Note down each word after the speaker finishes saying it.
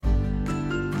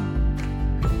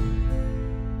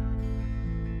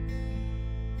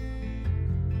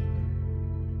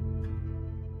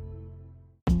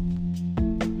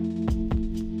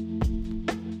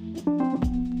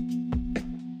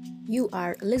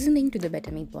are listening to the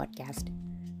Better Me podcast.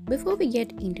 Before we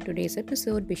get into today's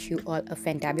episode, wish you all a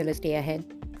fantabulous day ahead.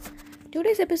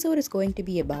 Today's episode is going to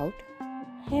be about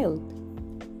health.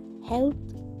 Health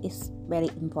is very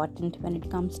important when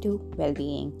it comes to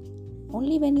well-being.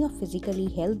 Only when you're physically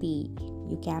healthy,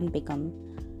 you can become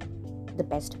the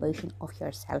best version of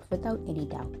yourself without any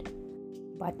doubt.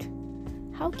 But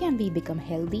how can we become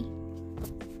healthy?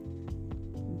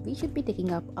 We should be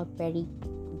taking up a very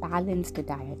balanced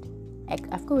diet.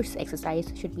 Of course,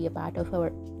 exercise should be a part of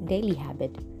our daily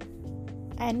habit,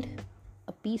 and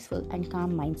a peaceful and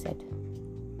calm mindset.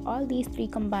 All these three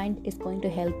combined is going to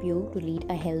help you to lead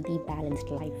a healthy, balanced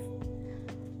life.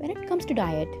 When it comes to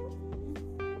diet,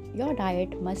 your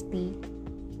diet must be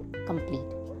complete.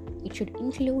 It should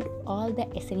include all the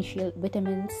essential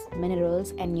vitamins,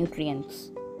 minerals, and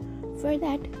nutrients. For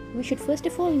that, we should first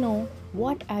of all know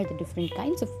what are the different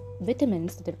kinds of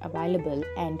vitamins that are available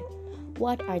and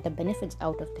what are the benefits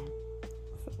out of them.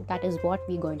 That is what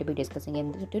we're going to be discussing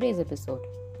in today's episode,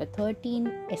 the 13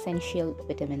 essential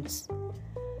vitamins.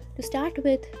 To start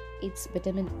with, it's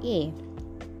vitamin A.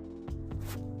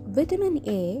 Vitamin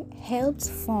A helps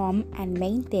form and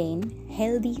maintain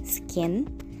healthy skin,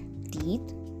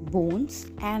 teeth, bones,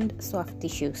 and soft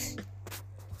tissues.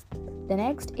 The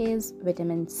next is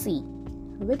vitamin C.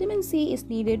 Vitamin C is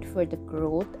needed for the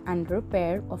growth and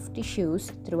repair of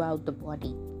tissues throughout the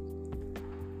body.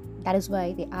 That is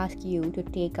why they ask you to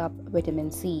take up vitamin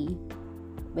C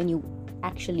when you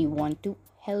actually want to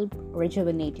help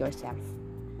rejuvenate yourself.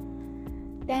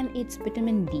 Then it's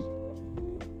vitamin D.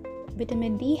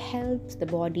 Vitamin D helps the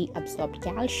body absorb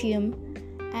calcium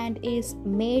and is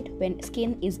made when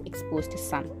skin is exposed to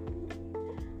sun.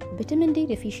 Vitamin D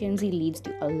deficiency leads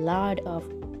to a lot of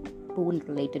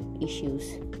bone-related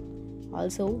issues.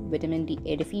 Also, vitamin D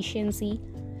deficiency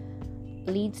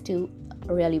leads to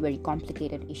really very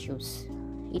complicated issues.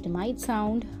 It might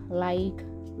sound like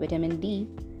vitamin D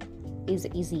is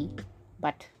easy,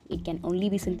 but it can only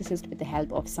be synthesized with the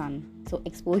help of sun. So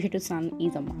exposure to sun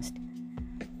is a must.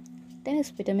 Then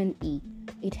is vitamin E.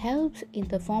 It helps in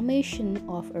the formation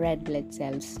of red blood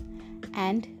cells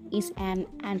and is an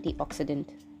antioxidant.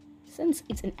 Since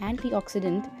it's an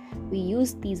antioxidant, we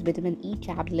use these vitamin E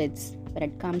tablets when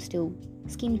it comes to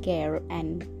skincare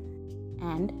and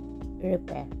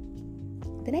repair.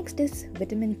 The next is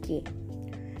vitamin K.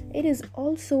 It is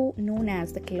also known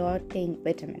as the clotting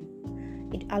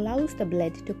vitamin. It allows the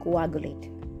blood to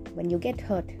coagulate. When you get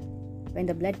hurt, when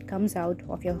the blood comes out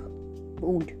of your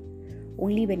wound,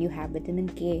 only when you have vitamin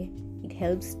K, it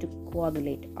helps to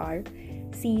coagulate or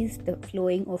cease the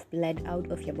flowing of blood out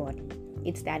of your body.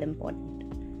 It's that important.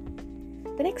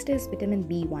 The next is vitamin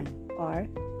B1 or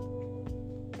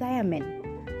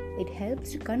thiamine. It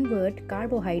helps to convert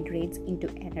carbohydrates into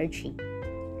energy.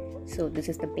 So this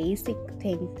is the basic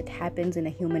thing that happens in a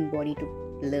human body to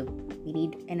live. We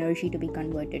need energy to be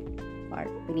converted, or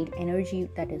we need energy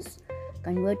that is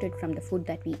converted from the food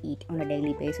that we eat on a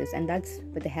daily basis, and that's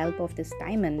with the help of this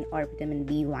thiamine or vitamin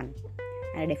B1.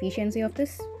 And a deficiency of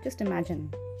this, just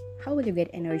imagine, how will you get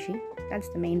energy? That's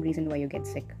the main reason why you get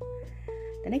sick.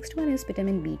 The next one is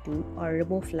vitamin B2 or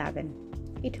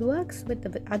riboflavin. It works with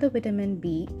the other vitamin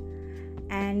B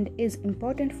and is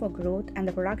important for growth and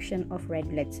the production of red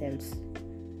blood cells.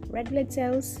 Red blood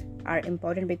cells are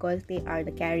important because they are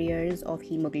the carriers of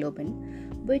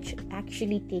hemoglobin, which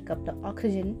actually take up the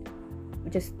oxygen,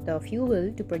 which is the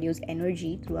fuel to produce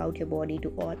energy throughout your body to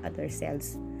all other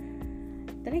cells.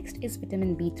 The next is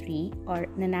vitamin B3 or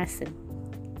niacin.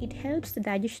 It helps the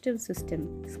digestive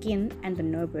system, skin, and the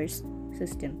nervous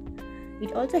system.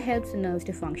 It also helps the nerves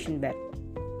to function well.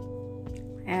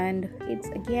 And it's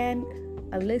again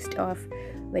a list of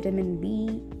vitamin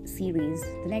B series.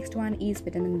 The next one is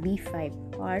vitamin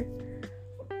B5 or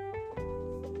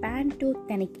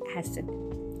pantothenic acid.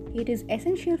 It is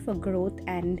essential for growth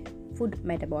and food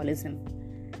metabolism.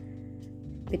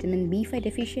 Vitamin B5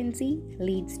 deficiency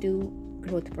leads to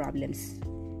growth problems.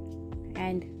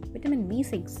 And vitamin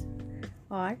B6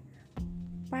 or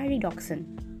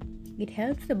pyridoxine. It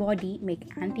helps the body make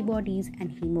antibodies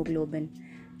and hemoglobin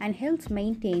and helps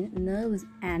maintain nerves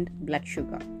and blood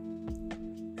sugar.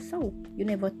 So, you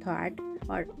never thought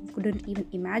or couldn't even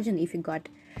imagine if you got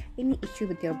any issue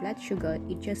with your blood sugar.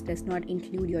 It just does not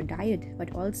include your diet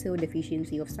but also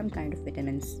deficiency of some kind of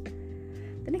vitamins.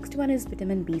 The next one is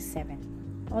vitamin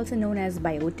B7, also known as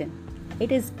biotin.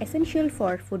 It is essential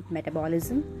for food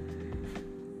metabolism.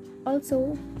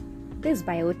 Also, this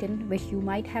biotin, which you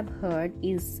might have heard,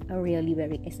 is a really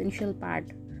very essential part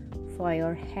for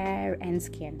your hair and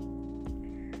skin.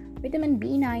 Vitamin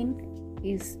B9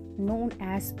 is known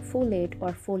as folate or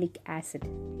folic acid.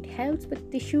 It helps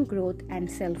with tissue growth and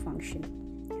cell function.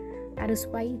 That is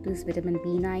why this vitamin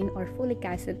B9 or folic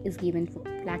acid is given for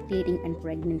lactating and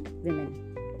pregnant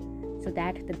women, so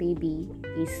that the baby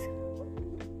is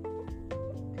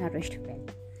nourished well.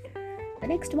 The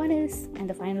next one is, and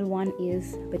the final one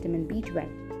is vitamin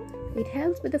B12. It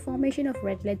helps with the formation of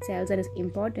red blood cells and is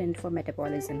important for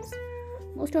metabolisms.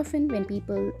 Most often when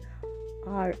people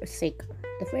are sick,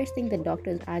 the first thing the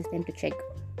doctors ask them to check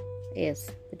is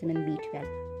vitamin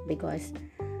B12, because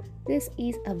this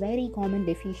is a very common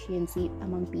deficiency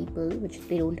among people which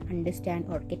they don't understand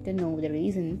or get to know the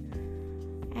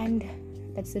reason, and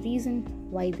that's the reason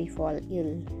why they fall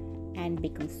ill and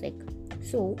become sick.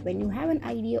 So when you have an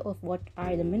idea of what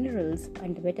are the minerals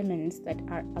and vitamins that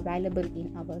are available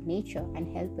in our nature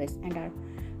and help us and are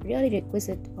really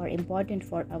requisite or important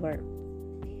for our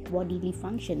bodily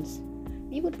functions,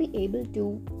 we would be able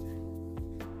to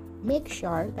make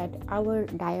sure that our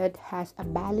diet has a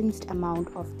balanced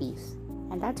amount of these.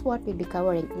 And that's what we'll be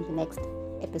covering in the next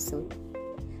episode.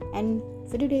 And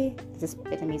for today, this is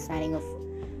Pithami signing off,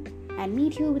 and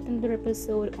meet you with another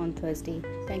episode on Thursday.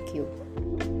 Thank you.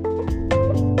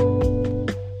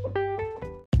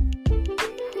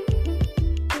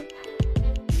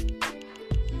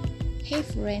 Hey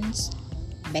friends,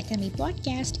 Bethany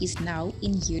Podcast is now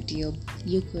in YouTube.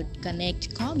 You could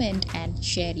connect, comment, and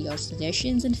share your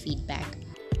suggestions and feedback.